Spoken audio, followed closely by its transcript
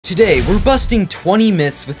Today, we're busting 20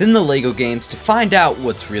 myths within the LEGO games to find out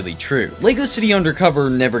what's really true. LEGO City Undercover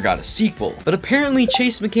never got a sequel, but apparently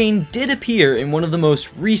Chase McCain did appear in one of the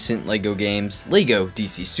most recent LEGO games, LEGO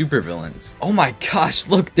DC Supervillains. Oh my gosh,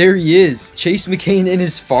 look, there he is! Chase McCain in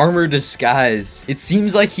his farmer disguise. It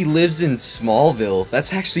seems like he lives in Smallville.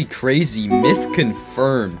 That's actually crazy. Myth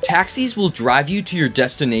confirmed. Taxis will drive you to your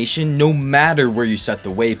destination no matter where you set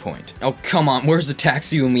the waypoint. Oh, come on, where's the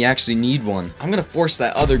taxi when we actually need one? I'm gonna force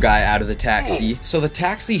that other guy out of the taxi. So the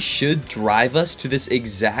taxi should drive us to this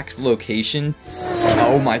exact location.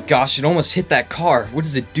 Oh my gosh, it almost hit that car. What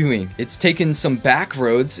is it doing? It's taking some back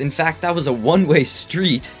roads. In fact, that was a one-way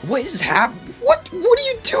street. What is happening? What are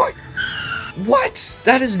you doing? What?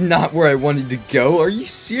 That is not where I wanted to go. Are you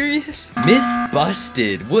serious? Myth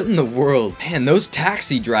busted. What in the world? Man, those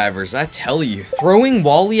taxi drivers, I tell you. Throwing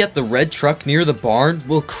Wally at the red truck near the barn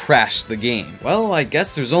will crash the game. Well, I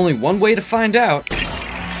guess there's only one way to find out.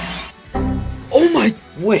 Oh my,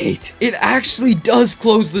 wait, it actually does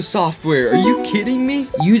close the software. Are you kidding me?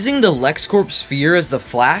 Using the LexCorp sphere as the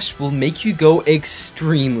flash will make you go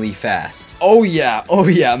extremely fast. Oh yeah,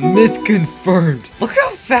 myth confirmed. Look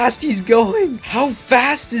how fast he's going. How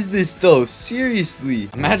fast is this though? Seriously.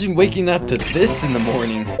 Imagine waking up to this in the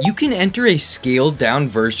morning. You can enter a scaled down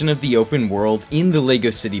version of the open world in the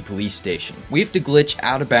LEGO City Police Station. We have to glitch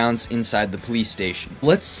out of bounds inside the police station.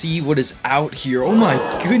 Let's see what is out here. Oh my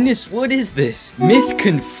goodness, what is this? Myth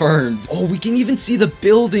confirmed. Oh, we can even see the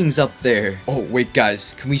buildings up there. Oh, wait,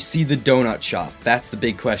 guys. Can we see the donut shop? That's the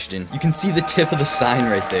big question. You can see the tip of the sign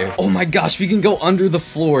right there. Oh my gosh, we can go under the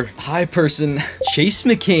floor. Hi, person. Chase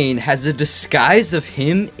McCain has a disguise of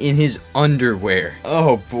him in his underwear.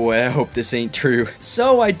 Oh boy, I hope this ain't true.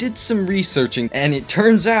 So I did some researching, and it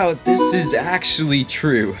turns out this is actually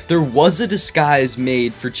true. There was a disguise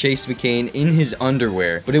made for Chase McCain in his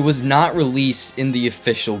underwear, but it was not released in the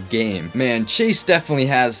official game. Man, Chase definitely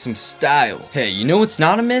has some style. Hey, you know what's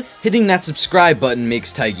not a myth? Hitting that subscribe button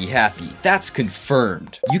makes Tiggy happy. That's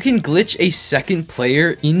confirmed. You can glitch a second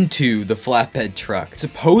player into the flatbed truck.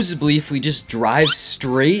 Supposedly, if we just drive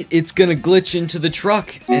straight, it's gonna glitch into the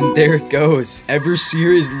truck. And there it goes.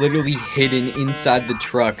 Everseer is literally hidden inside the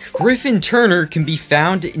truck. Griffin Turner can be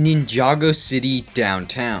found in Ninjago City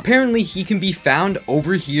downtown. Apparently, he can be found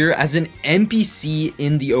over here as an NPC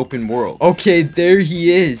in the open world. Okay, there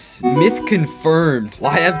he is. Myth confirmed.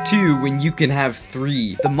 Why have two when you can have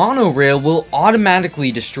three? The monorail will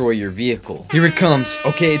automatically destroy your vehicle. Here it comes.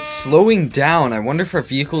 Okay, it's slowing down. I wonder if our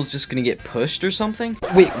vehicle is just gonna get pushed or something.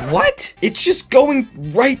 Wait, what? It's just going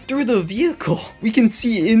right through the vehicle. We can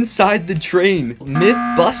see inside the train. Myth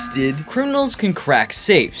busted. Criminals can crack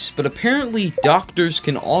safes, but apparently doctors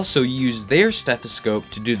can also use their stethoscope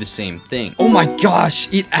to do the same thing. Oh my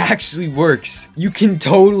gosh, it actually works. You can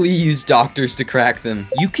totally use doctors to crack them.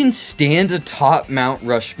 You can stand atop Mount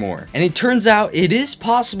Rushmore, and it turns out it is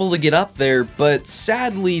possible to get up there, but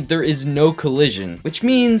sadly there is no collision, which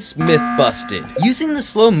means myth busted. Using the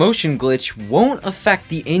slow motion glitch won't affect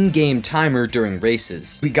the in-game timer during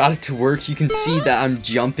races. We got it to work. You can see that I'm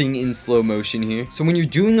jumping in slow motion here. So when you're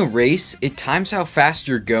doing a race, it times how fast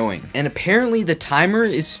you're going, and apparently the timer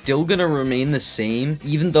is still gonna remain the same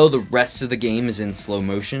even though the rest of the game is in slow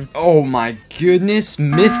motion. Oh my goodness,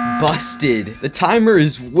 myth busted. The timer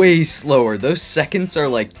is way slower. Those seconds are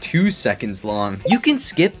like 2 seconds long. You can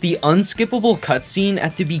skip the unskippable cutscene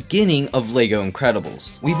at the beginning of LEGO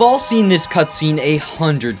Incredibles. We've all seen this cutscene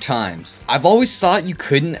 100 times. I've always thought you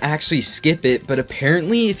couldn't actually skip it, but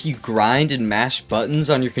apparently if you grind and mash buttons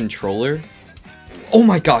on your controller. Oh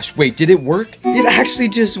my gosh, wait, did it work? It actually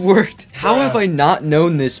just worked. How have I not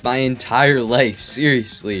known this my entire life?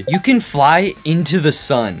 Seriously. You can fly into the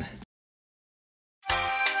sun.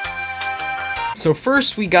 So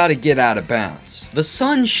first we gotta get out of bounds. The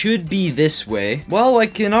sun should be this way. Well, I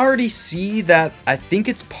can already see that I think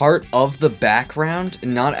it's part of the background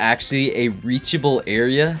and not actually a reachable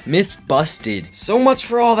area. Myth busted. So much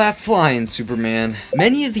for all that flying, Superman.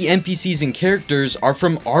 Many of the NPCs and characters are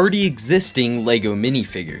from already existing LEGO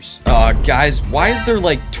minifigures. Guys, why is there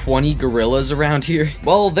like 20 gorillas around here?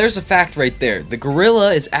 Well, there's a fact right there. The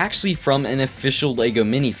gorilla is actually from an official LEGO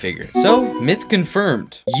minifigure. So, myth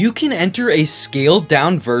confirmed. You can enter a scaled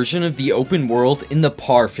down version of the open world in the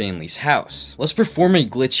Parr family's house. Let's perform a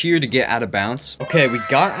glitch here to get out of bounds. Okay, we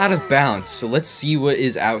got out of bounds, so let's see what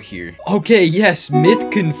is out here. Okay, yes,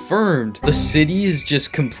 myth confirmed. The city is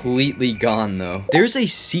just completely gone though. There's a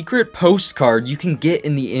secret postcard you can get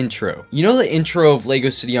in the intro. You know the intro of LEGO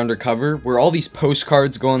City Undercover where all these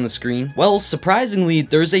postcards go on the screen? Well, surprisingly,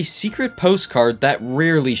 there's a secret postcard that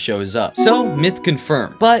rarely shows up. So, myth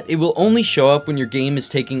confirmed. But it will only show up when your game is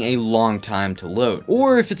taking a long time to to load,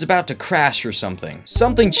 or if it's about to crash or something.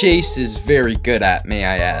 Something Chase is very good at, may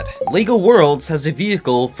I add. LEGO Worlds has a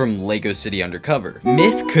vehicle from LEGO City Undercover.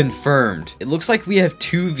 Myth confirmed. It looks like we have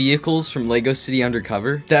 2 vehicles from LEGO City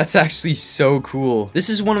Undercover. That's actually so cool. This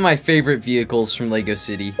is one of my favorite vehicles from LEGO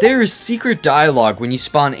City. There is secret dialogue when you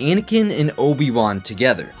spawn Anakin and Obi-Wan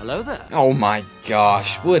together. Hello there. Oh my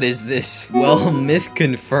gosh, what is this? Well, myth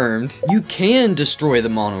confirmed. You can destroy the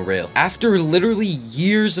monorail. After literally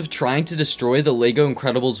years of trying to destroy the LEGO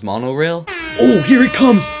Incredibles monorail. Oh, here it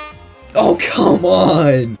comes! Oh, come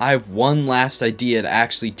on! I have one last idea to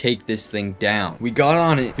actually take this thing down. We got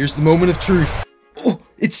on it. Here's the moment of truth. Oh,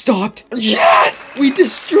 it stopped. Yes! We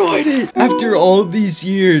destroyed it! After all these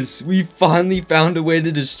years, we finally found a way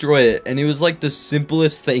to destroy it, and it was like the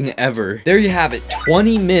simplest thing ever. There you have it,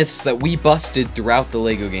 20 myths that we busted throughout the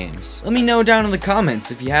LEGO games. Let me know down in the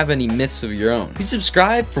comments if you have any myths of your own. Please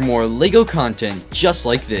subscribe for more LEGO content just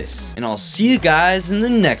like this. And I'll see you guys in the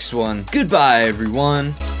next one. Goodbye,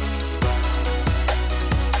 everyone.